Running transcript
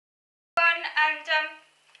and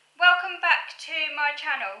welcome back to my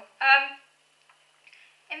channel.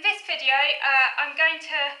 In this video I'm going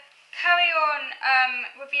to carry on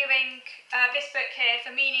reviewing this book here, The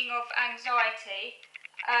Meaning of Anxiety,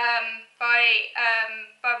 by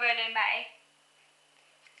Roland May.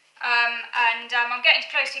 I'm getting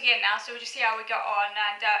close to the end now, so we'll just see how we got on,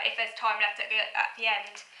 and if there's time left at the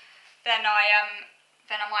end, then I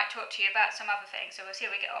might talk to you about some other things, so we'll see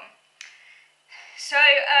how we get on. So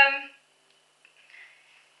I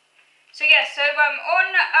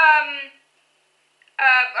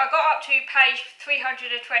got up to page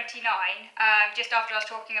 329, just after I was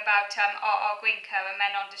talking about R.R. Grinker and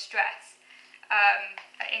Men Under Stress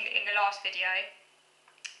in the last video.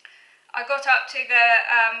 I got up to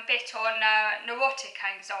the bit on neurotic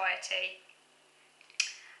anxiety,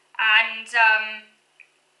 and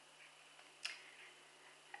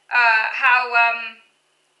how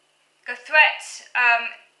the threat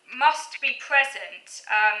must be present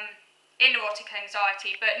in neurotic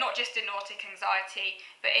anxiety, but not just in neurotic anxiety,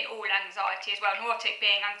 but in all anxiety as well. Neurotic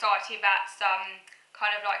being anxiety that's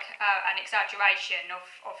kind of like an exaggeration of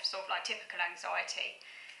sort of like typical anxiety.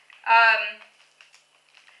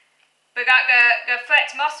 But that the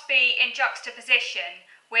threat must be in juxtaposition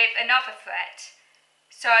with another threat,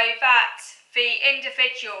 so that the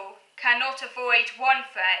individual cannot avoid one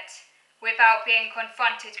threat without being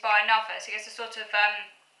confronted by another. So it's a sort of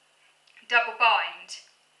double bind.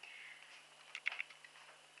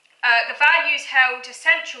 The values held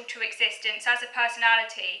essential to existence as a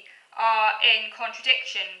personality are in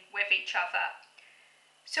contradiction with each other.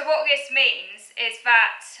 So what this means is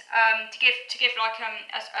that, to give like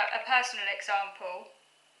a personal example,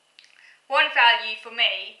 one value for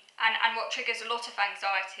me, and what triggers a lot of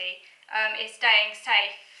anxiety, is staying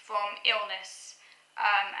safe from illness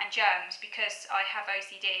and germs, because I have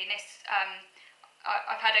OCD, and this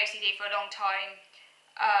I've had OCD for a long time,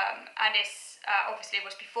 and this obviously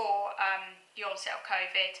was before the onset of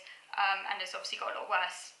COVID, and it's obviously got a lot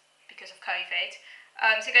worse because of COVID.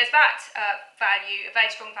 So there's that value, a very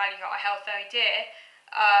strong value that I held very dear,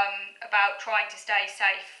 about trying to stay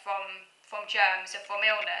safe from germs and from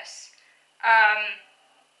illness.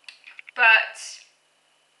 But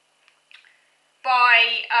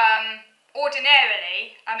by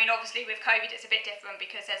ordinarily, I mean obviously with COVID it's a bit different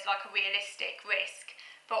because there's like a realistic risk,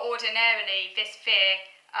 but ordinarily this fear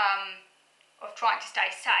of trying to stay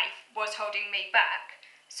safe was holding me back.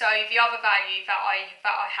 So the other value that I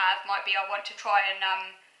have might be I want to try and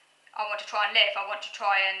live, I want to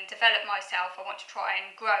try and develop myself, I want to try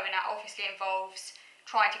and grow, and that obviously involves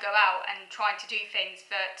trying to go out and trying to do things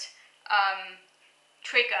that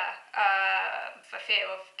trigger the fear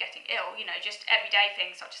of getting ill, you know, just everyday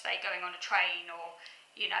things such as say going on a train, or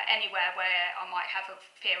you know, anywhere where I might have a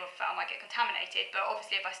fear of that I might get contaminated. But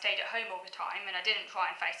obviously if I stayed at home all the time and I didn't try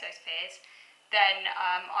and face those fears, then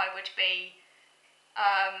I would be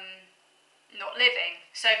not living.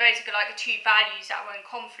 So those are like the two values that were in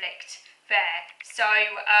conflict there. So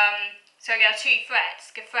there are two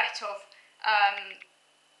threats: the threat of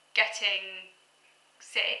getting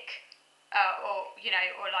sick, or you know,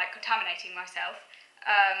 or like contaminating myself,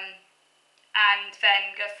 and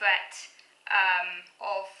then the threat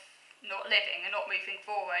of not living and not moving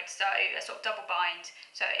forward. So a sort of double bind.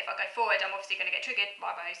 So if I go forward, I'm obviously going to get triggered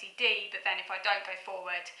by my OCD, but then if I don't go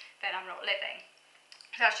forward, then I'm not living.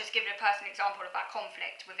 So that's just giving a personal example of that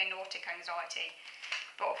conflict within neurotic anxiety,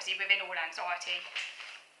 but obviously within all anxiety.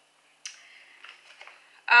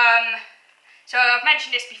 So I've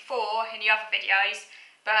mentioned this before in the other videos,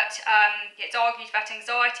 but it's argued that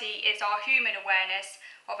anxiety is our human awareness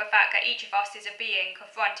of the fact that each of us is a being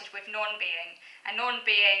confronted with non-being, and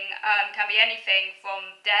non-being can be anything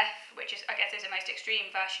from death, which is, I guess, is the most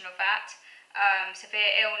extreme version of that,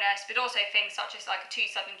 severe illness, but also things such as like a too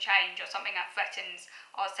sudden change or something that threatens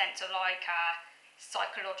our sense of like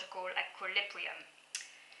psychological equilibrium.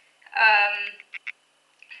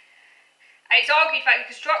 It's argued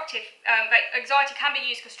that that anxiety can be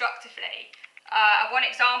used constructively. One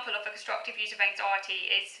example of a constructive use of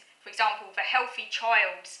anxiety is, for example, the healthy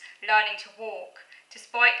child's learning to walk,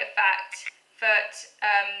 despite the fact that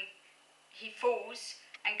he falls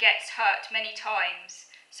and gets hurt many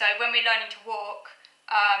times. So when we're learning to walk,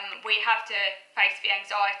 we have to face the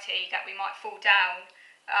anxiety that we might fall down,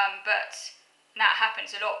 but that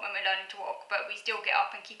happens a lot when we're learning to walk, but we still get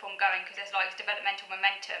up and keep on going because there's like developmental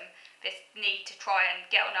momentum, this need to try and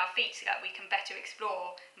get on our feet so that we can better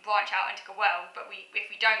explore and branch out into the world. But if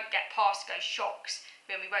we don't get past those shocks,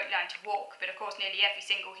 then we won't learn to walk. But of course nearly every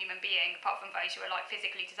single human being, apart from those who are like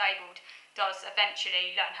physically disabled, does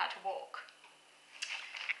eventually learn how to walk.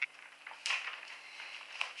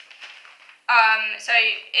 So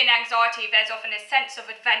in anxiety, there's often a sense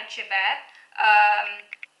of adventure there,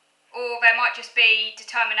 or there might just be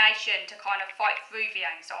determination to kind of fight through the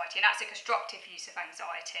anxiety, and that's a constructive use of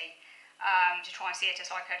anxiety, to try and see it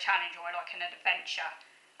as like a challenge or like an adventure.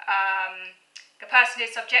 The person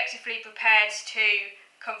is subjectively prepared to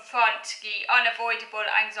confront the unavoidable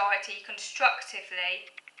anxiety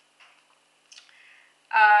constructively,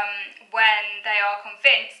 when they are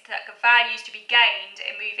convinced that the values to be gained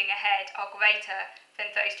in moving ahead are greater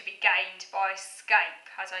than those to be gained by escape,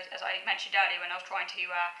 as I mentioned earlier when I was trying to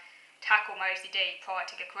tackle my OCD prior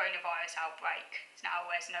to the coronavirus outbreak. So now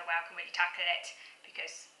there's no way I can really tackle it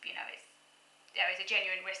because, you know, there is a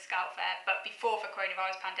genuine risk out there. But before the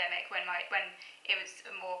coronavirus pandemic, when it was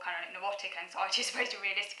a more kind of neurotic anxiety as opposed to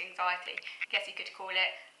realistic anxiety, I guess you could call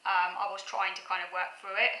it, I was trying to kind of work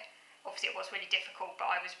through it. Obviously it was really difficult, but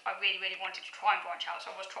I really wanted to try and branch out, so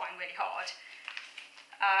I was trying really hard.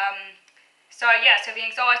 So the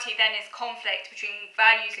anxiety then is conflict between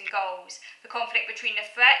values and goals, the conflict between the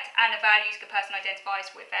threat and the values the person identifies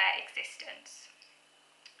with their existence.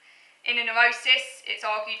 In a neurosis, it's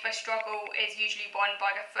argued the struggle is usually won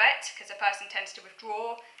by the threat, because the person tends to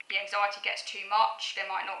withdraw, the anxiety gets too much, they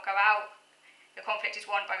might not go out, the conflict is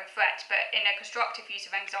won by the threat. But in a constructive use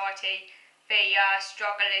of anxiety, the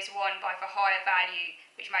struggle is won by the higher value,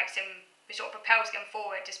 which sort of propels them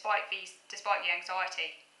forward despite the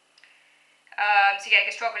anxiety.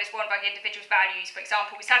 The struggle is won by the individual's values. For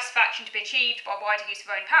example, with satisfaction to be achieved by wider use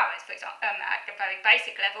of their own powers. For example, at the very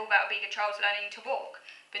basic level, that would be the child's learning to walk.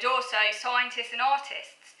 But also scientists and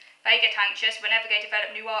artists, they get anxious whenever they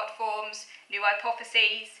develop new art forms, new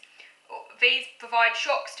hypotheses. These provide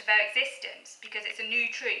shocks to their existence because it's a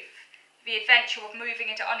new truth. The adventure of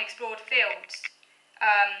moving into unexplored fields.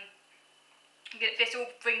 This all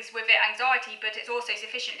brings with it anxiety, but it's also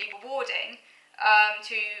sufficiently rewarding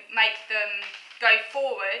to make them go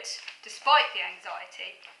forward despite the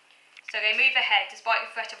anxiety. So they move ahead despite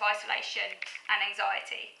the threat of isolation and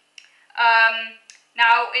anxiety.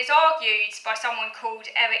 Now, it's argued by someone called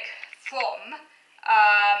Erich Fromm.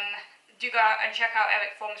 Do go out and check out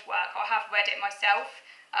Erich Fromm's work. I have read it myself.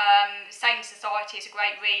 Sane Society is a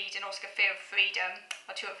great read, and also The Fear of Freedom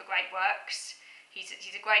are two of the great works. He's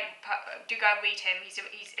a great, do go and read him. You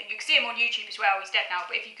can see him on YouTube as well, he's dead now,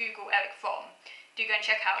 but if you Google Erich Fromm, do go and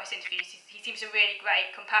check out his interviews. He seems a really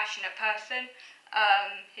great, compassionate person.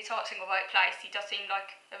 His heart's in the right place. He does seem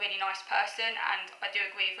like a really nice person, and I do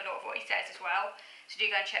agree with a lot of what he says as well, so do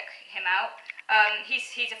go and check him out. He's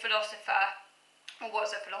a philosopher, or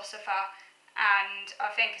was a philosopher, and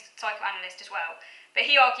I think a psychoanalyst as well. But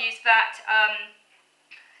he argues that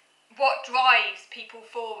what drives people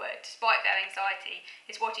forward despite their anxiety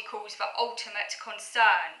is what he calls the ultimate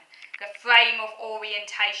concern, the frame of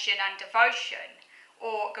orientation and devotion,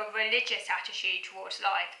 or the religious attitude towards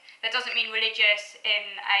life. That doesn't mean religious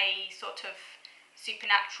in a sort of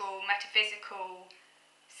supernatural, metaphysical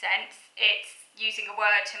sense. It's using a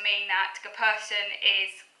word to mean that the person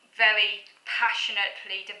is very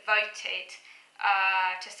passionately devoted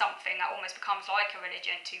to something that almost becomes like a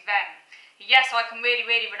religion to them. Yes, I can really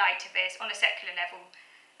relate to this on a secular level.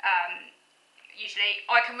 Usually,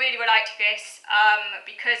 I can really relate to this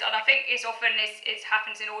because, and I think this often it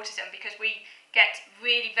happens in autism, because we get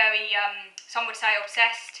really very, some would say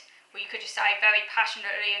obsessed, or you could just say very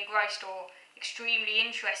passionately engrossed or extremely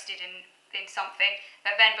interested in something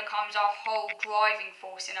that then becomes our whole driving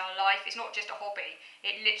force in our life. It's not just a hobby,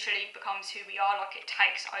 it literally becomes who we are, like it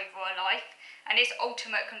takes over our life. And this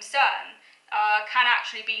ultimate concern can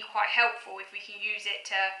actually be quite helpful if we can use it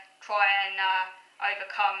to try and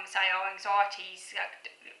overcome, say, our anxieties,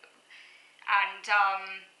 and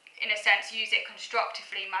in a sense use it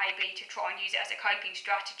constructively, maybe to try and use it as a coping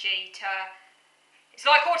strategy to... It's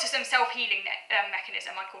like autism self-healing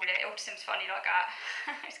mechanism, I call it. Autism's funny like that.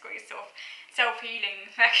 It's got this sort of self-healing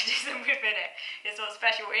mechanism within it. It's sort of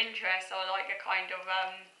special interests, or like a kind of,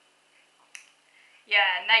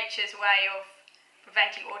 nature's way of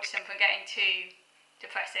preventing autism from getting too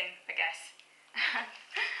depressing, I guess.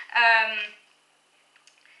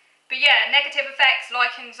 But yeah, negative effects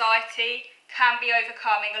like anxiety can be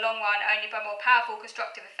overcome in the long run only by more powerful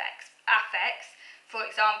constructive affects. For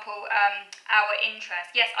example, our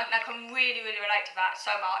interest. Yes, I can really relate to that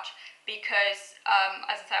so much because,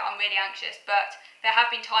 as I say, I'm really anxious, but there have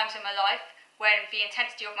been times in my life when the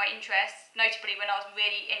intensity of my interests, notably when I was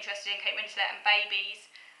really interested in Kate Winslet and babies,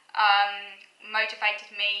 motivated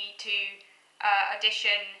me to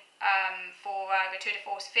audition for the Tour de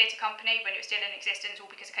Force Theatre Company when it was still in existence, all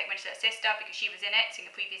because of Kate Winslet's sister, because she was in it, seeing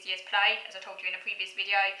a previous year's play. As I told you in a previous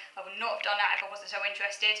video, I would not have done that if I wasn't so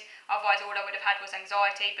interested. Otherwise, all I would have had was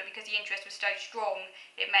anxiety, but because the interest was so strong,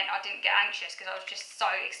 it meant I didn't get anxious because I was just so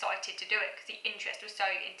excited to do it because the interest was so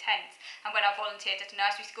intense. And when I volunteered at a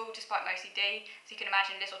nursery school, despite my OCD, so you can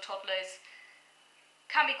imagine little toddlers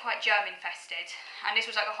can be quite germ infested, and this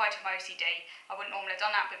was like the height of my OCD. I wouldn't normally have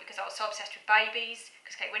done that, but because I was so obsessed with babies,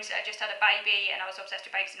 because Kate Winslet had just had a baby, and I was obsessed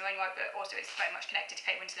with babies in her own right, but also it's very much connected to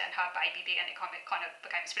Kate Winslet and her baby, and it kind of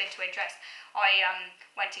became a splinter interest. I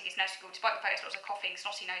went to this nursery school, despite the fact there was lots of coughing,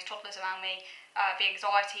 snotty-nosed toddlers around me. The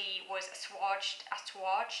anxiety was assuaged, I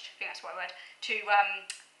think that's the right word, to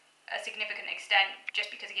a significant extent,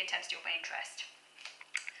 just because of the intensity of my interest.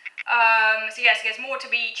 So yes, there's more at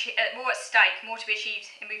stake, more to be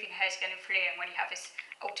achieved in moving ahead and fleeing when you have this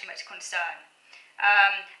ultimate concern.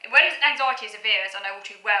 When anxiety is severe, as I know all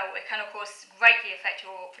too well, it can of course greatly affect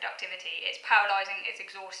your productivity. It's paralysing, it's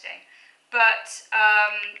exhausting. But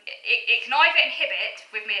it can either inhibit,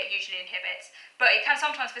 with me it usually inhibits, but it can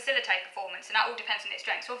sometimes facilitate performance, and that all depends on its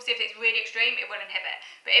strength. So obviously if it's really extreme, it will inhibit.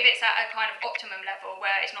 But if it's at a kind of optimum level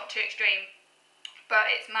where it's not too extreme, but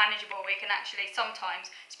it's manageable, we can actually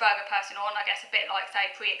sometimes spur a person on, I guess a bit like, say,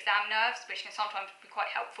 pre-exam nerves, which can sometimes be quite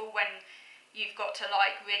helpful when you've got to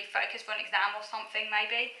like really focus for an exam or something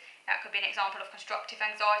maybe. That could be an example of constructive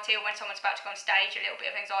anxiety, or when someone's about to go on stage, a little bit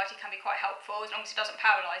of anxiety can be quite helpful, as long as it doesn't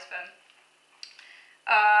paralyse them.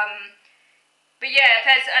 But yeah,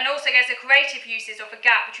 there's the creative uses of the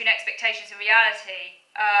gap between expectations and reality.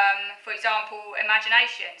 For example,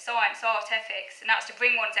 imagination, science, art, ethics, and that's to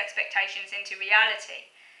bring one's expectations into reality,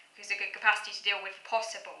 because a good capacity to deal with the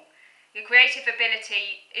possible. Your creative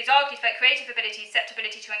ability is argued that creative ability and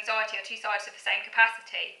susceptibility to anxiety are two sides of the same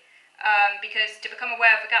capacity, because to become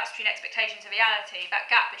aware of the gaps between expectations and reality,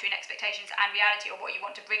 that gap between expectations and reality, or what you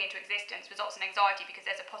want to bring into existence, results in anxiety because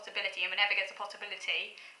there's a possibility, and whenever there's a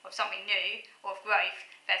possibility of something new or of growth,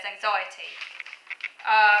 there's anxiety.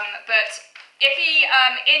 But if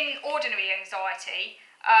in ordinary anxiety,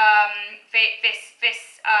 this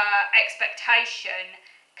expectation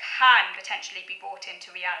can potentially be brought into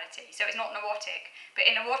reality. So it's not neurotic. But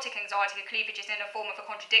in neurotic anxiety, the cleavage is in a form of a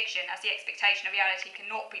contradiction, as the expectation of reality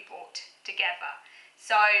cannot be brought together.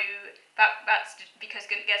 So that's because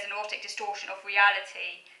there's a neurotic distortion of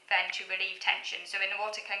reality then to relieve tension. So in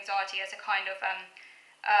neurotic anxiety, there's a kind of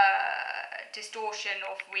distortion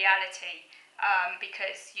of reality,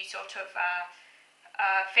 because you sort of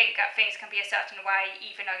think that things can be a certain way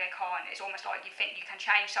even though they can't. It's almost like you think you can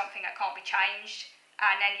change something that can't be changed,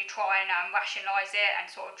 and then you try and rationalise it and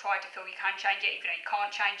sort of try to feel you can change it even though you can't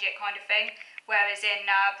change it, kind of thing. Whereas in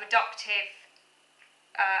productive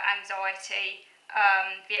anxiety,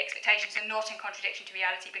 the expectations are not in contradiction to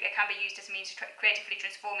reality, but they can be used as a means of creatively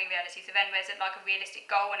transforming reality. So then there's like a realistic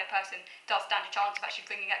goal, and a person does stand a chance of actually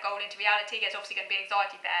bringing that goal into reality. There's obviously going to be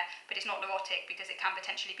anxiety there, but it's not neurotic because it can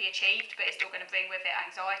potentially be achieved, but it's still going to bring with it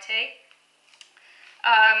anxiety.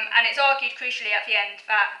 And it's argued crucially at the end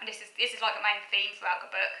that, and this is like the main theme throughout the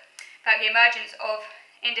book, that the emergence of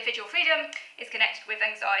individual freedom is connected with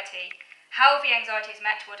anxiety. How the anxiety is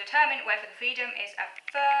met will determine whether the freedom is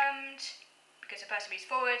affirmed because the person moves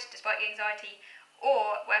forward despite the anxiety,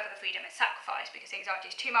 or whether the freedom is sacrificed because the anxiety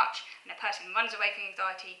is too much and the person runs away from the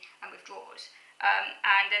anxiety and withdraws.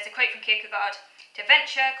 And there's a quote from Kierkegaard: "To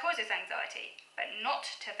venture causes anxiety, but not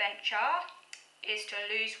to venture is to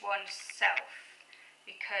lose oneself,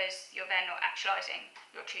 because you're then not actualising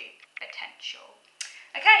your true potential."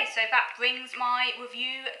 Okay, so that brings my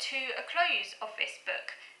review to a close of this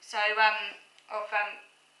book. So,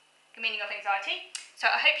 The Meaning of Anxiety. So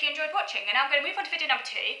I hope you enjoyed watching, and now I'm going to move on to video number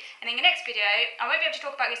 2, and in the next video, I won't be able to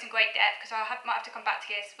talk about this in great depth, because I might have to come back to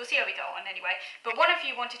this. We'll see how we go on anyway. But one of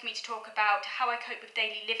you wanted me to talk about how I cope with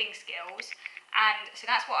daily living skills, and so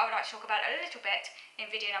that's what I would like to talk about a little bit in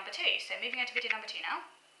video number 2. So moving on to video number 2 now.